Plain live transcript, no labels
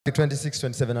26,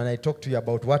 27, and I talked to you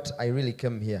about what I really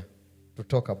came here to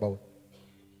talk about.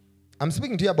 I'm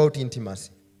speaking to you about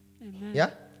intimacy. Amen. Yeah?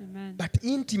 Amen. But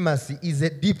intimacy is a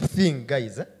deep thing,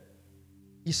 guys.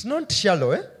 It's not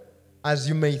shallow, as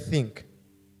you may think.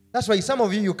 That's why some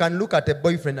of you can look at a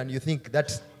boyfriend and you think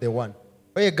that's the one.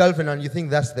 Or a girlfriend and you think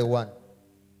that's the one.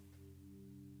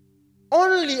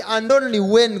 Only and only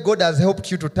when God has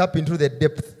helped you to tap into the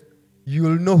depth,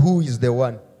 you'll know who is the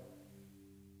one.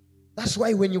 That's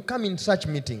why when you come in such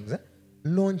meetings,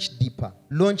 launch deeper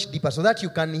so that you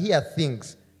can hear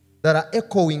things that are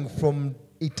echoing from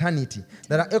eternity,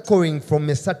 that are echoing from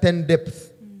a certain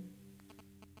depth.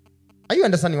 Are you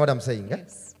understanding what I'm saying?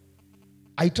 Yes.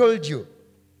 I told you,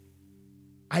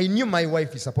 I knew my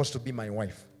wife is supposed to be my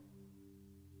wife.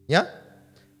 Yeah?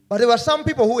 But there were some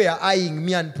people who were eyeing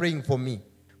me and praying for me.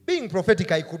 Being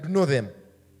prophetic, I could know them.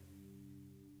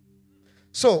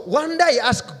 So one day I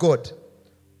asked God,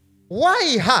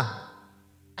 why her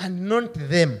and not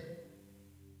them?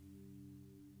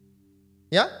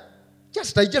 Yeah?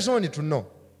 I just wanted to know.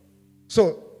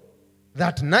 So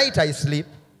that night I sleep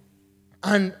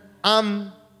and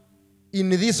I'm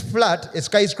in this flat, a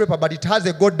skyscraper, but it has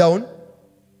a go down,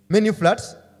 many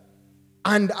flats,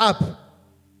 and up.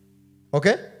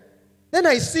 Okay? Then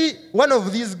I see one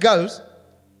of these girls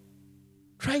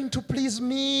trying to please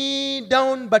me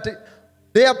down, but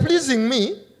they are pleasing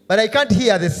me, but I can't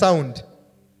hear the sound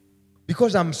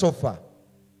because I'm so far.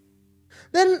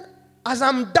 Then as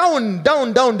I'm down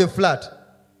the flat,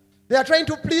 they are trying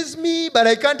to please me, but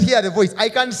I can't hear the voice. I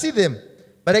can see them,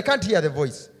 but I can't hear the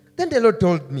voice. Then the Lord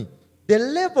told me, the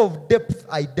level of depth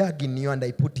I dug in you and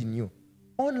I put in you,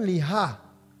 only her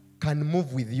can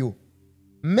move with you.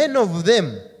 Many of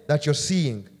them that you're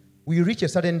seeing will reach a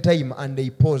certain time and they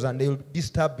pause and they will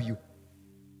disturb you.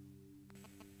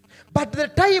 But the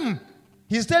time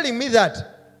he's telling me that,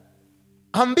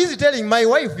 I'm busy telling my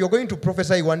wife, you're going to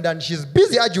prophesy one day, and she's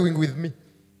busy arguing with me.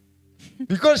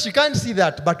 Because she can't see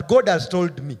that, but God has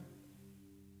told me.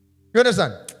 You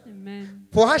understand? Amen.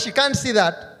 For her, she can't see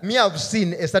that. Me, I've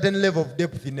seen a certain level of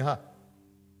depth in her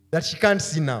that she can't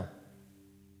see now.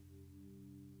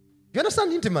 You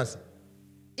understand intimacy?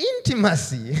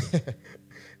 Intimacy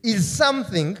is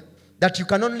something that you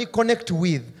can only connect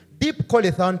with. Deep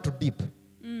calleth unto deep.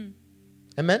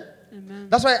 Amen? Amen.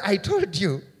 That's why I told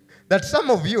you that some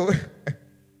of you,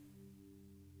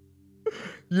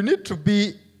 you need to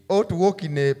be or to walk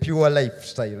in a pure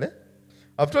lifestyle.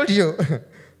 I've told you,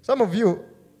 some of you,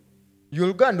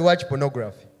 you'll go and watch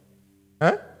pornography.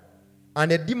 Huh?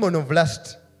 And a demon of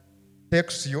lust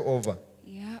takes you over.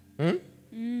 Yeah.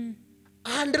 And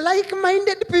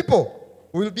like-minded people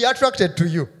will be attracted to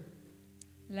you.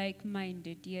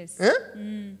 Like-minded, yes.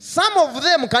 Some of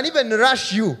them can even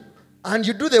rush you and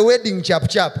you do the wedding chap.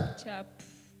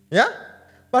 Yeah?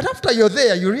 But after you're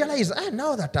there, you realize,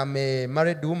 now that I'm a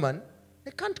married woman, I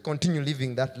can't continue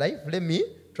living that life. Let me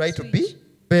try to be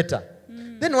better.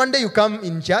 Then one day you come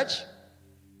in church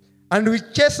and we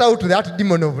chase out that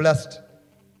demon of lust.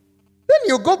 Then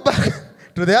you go back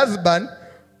to the husband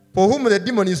for whom the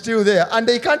demon is still there and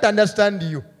they can't understand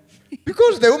you.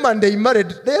 Because the woman they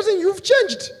married, they're saying, you've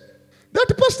changed.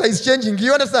 That pastor is changing.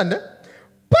 You understand?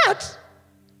 But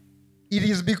it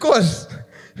is because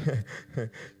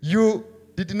you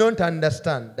did not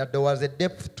understand that there was a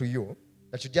depth to you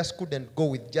that you just couldn't go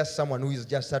with just someone who is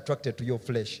just attracted to your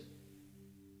flesh.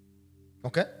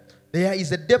 Okay? There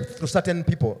is a depth to certain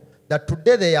people that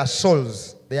today they are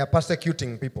souls. They are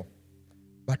persecuting people.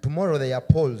 But tomorrow they are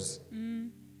Pauls.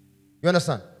 You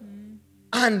understand?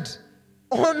 And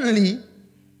only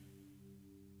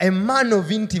a man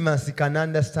of intimacy can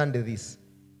understand this.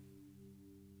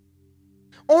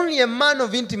 Only a man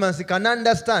of intimacy can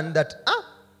understand that,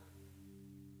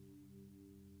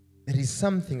 there is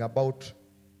something about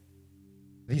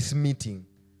this meeting.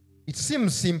 It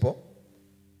seems simple,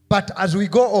 but as we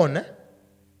go on,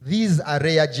 these are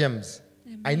rare gems.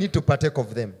 Amen. I need to partake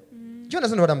of them. Do you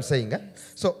understand what I'm saying?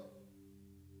 Yes. So,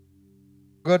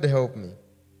 God help me.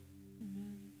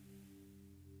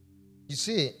 You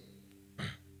see,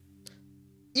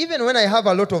 even when I have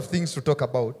a lot of things to talk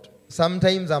about,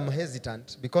 sometimes I'm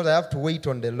hesitant because I have to wait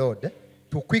on the Lord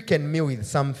to quicken me with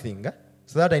something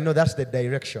so that I know that's the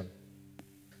direction.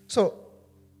 So,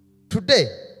 today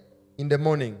in the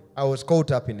morning, I was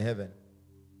caught up in heaven.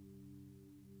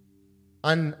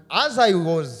 And as I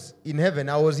was in heaven,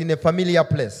 I was in a familiar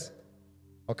place.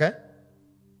 Okay?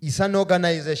 It's an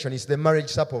organization. It's the marriage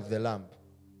supper of the Lamb.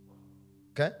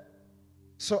 Okay?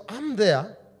 So I'm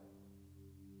there.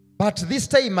 But this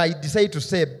time I decided to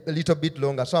stay a little bit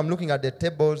longer. So I'm looking at the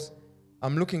tables.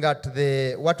 I'm looking at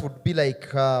what would be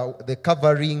like the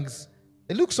coverings,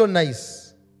 They look so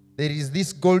nice. There is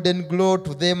this golden glow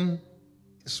to them.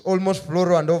 It's almost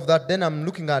floral and all of that. Then I'm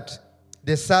looking at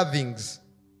the servings.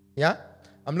 Yeah?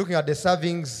 I'm looking at the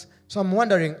servings. So I'm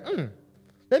wondering,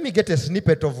 let me get a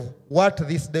snippet of what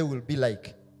this day will be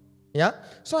like. Yeah?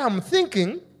 So I'm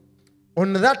thinking,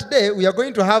 on that day, we are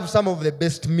going to have some of the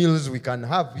best meals we can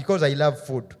have because I love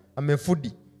food. I'm a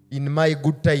foodie in my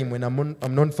good time when I'm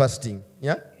non-fasting.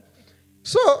 Yeah?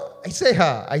 So I say,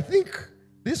 I think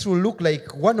this will look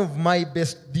like one of my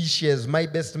best dishes, my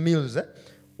best meals,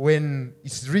 when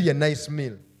it's really a nice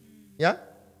meal. Yeah?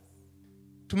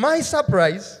 To my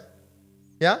surprise,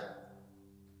 yeah,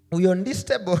 we on this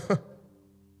table,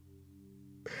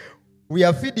 we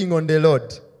are feeding on the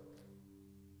Lord.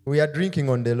 We are drinking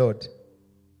on the Lord.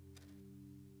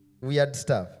 Weird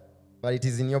stuff, but it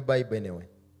is in your Bible anyway.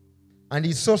 And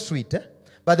it's so sweet.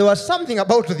 But there was something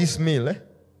about this meal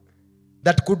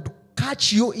that could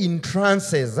catch you in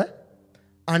trances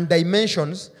and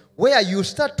dimensions where you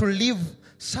start to live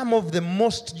some of the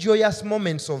most joyous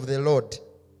moments of the Lord.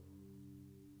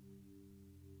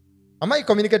 Am I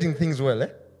communicating things well?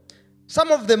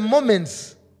 Some of the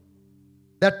moments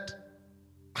that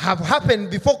have happened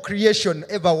before creation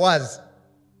ever was,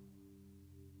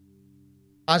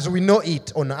 as we know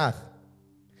it on earth.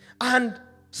 And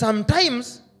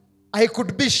sometimes I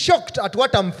could be shocked at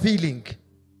what I'm feeling.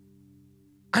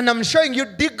 And I'm showing you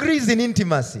degrees in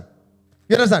intimacy.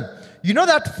 You understand? You know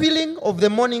that feeling of the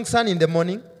morning sun in the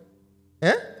morning?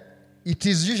 Eh? It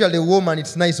is usually warm and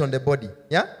it's nice on the body.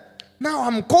 Yeah? Now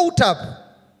I'm caught up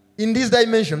in these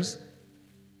dimensions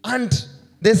and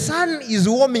the sun is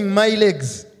warming my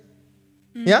legs.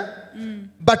 Yeah?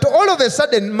 But all of a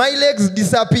sudden my legs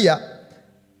disappear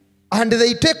and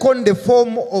they take on the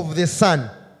form of the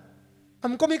sun.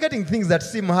 I'm communicating things that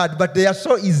seem hard, but they are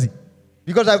so easy.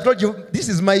 Because I've told you, this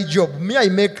is my job. Me, I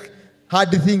make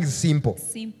hard things simple.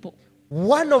 Simple.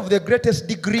 One of the greatest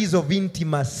degrees of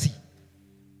intimacy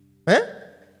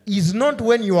is not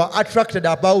when you are attracted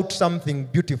about something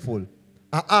beautiful.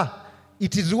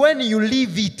 It is when you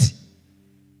live it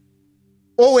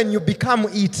or when you become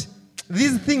it.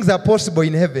 These things are possible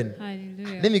in heaven.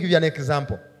 Hallelujah. Let me give you an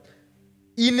example.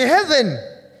 In heaven,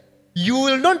 you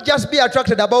will not just be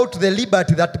attracted about the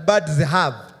liberty that birds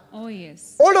have. Oh,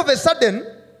 yes. All of a sudden,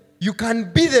 you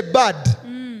can be the bird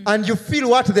and you feel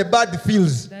what the bird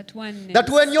feels. That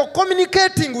when you're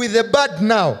communicating with the bird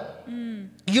now,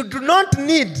 you do not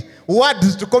need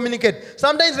words to communicate.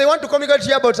 Sometimes they want to communicate to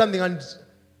you about something and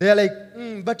they're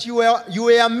like, but you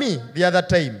were me the other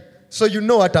time, so you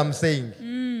know what I'm saying.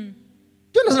 Do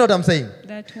you understand what I'm saying?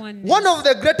 One of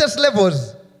the greatest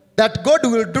levels that God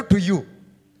will do to you,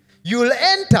 you will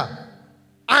enter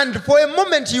and for a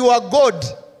moment you are God.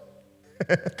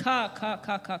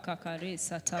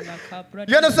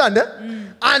 You understand?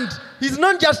 And he's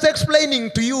not just explaining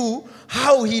to you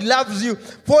how he loves you.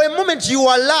 For a moment you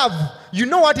are love. You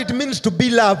know what it means to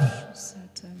be loved.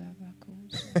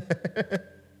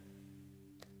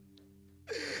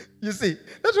 You see,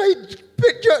 that's why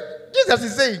Jesus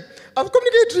is saying, I've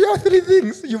communicated to you 3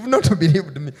 things. You've not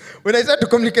believed me. When I start to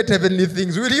communicate heavenly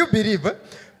things, will you believe?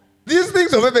 These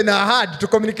things of heaven are hard to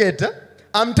communicate.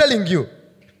 I'm telling you.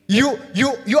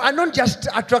 You are not just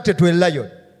attracted to a lion.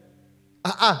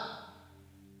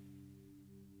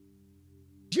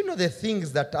 Do you know the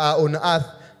things that are on earth?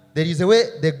 There is a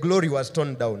way the glory was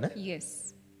torn down.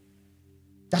 Yes.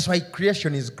 That's why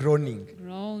creation is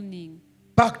groaning.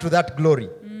 Back to that glory.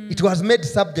 It was made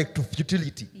subject to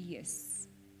futility. Yes.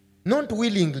 Not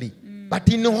willingly, but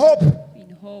in hope.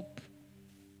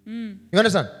 You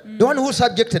understand? The one who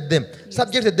subjected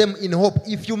them in hope.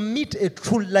 If you meet a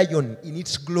true lion in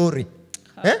its glory,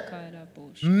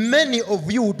 many of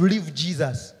you would leave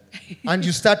Jesus and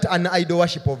you start an idol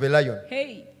worship of a lion.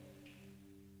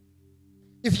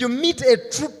 If you meet a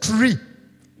true tree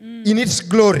in its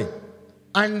glory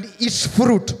and its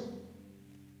fruit,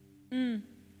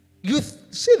 you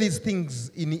see these things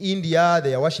in India,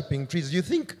 they are worshipping trees. You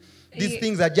think these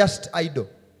things are just idol.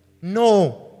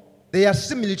 No. They are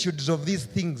similitudes of these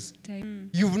things.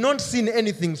 You've not seen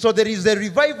anything. So there is a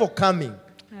revival coming.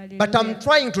 Hallelujah. But I'm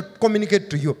trying to communicate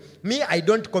to you. Me, I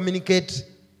don't communicate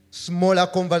smaller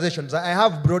conversations. I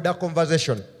have broader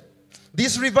conversation.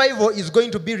 This revival is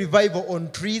going to be revival on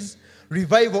trees,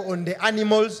 revival on the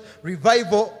animals,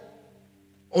 revival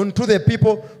onto the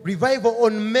people, revival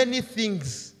on many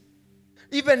things.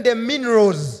 Even the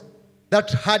minerals that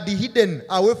had hidden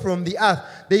away from the earth,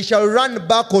 they shall run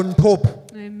back on top.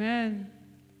 Amen.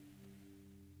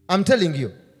 I'm telling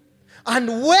you. And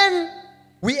when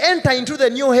we enter into the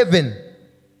new heaven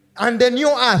and the new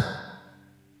earth,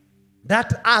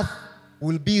 that earth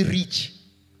will be rich.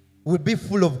 will be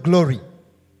full of glory.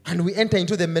 And we enter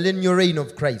into the millennial reign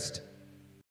of Christ.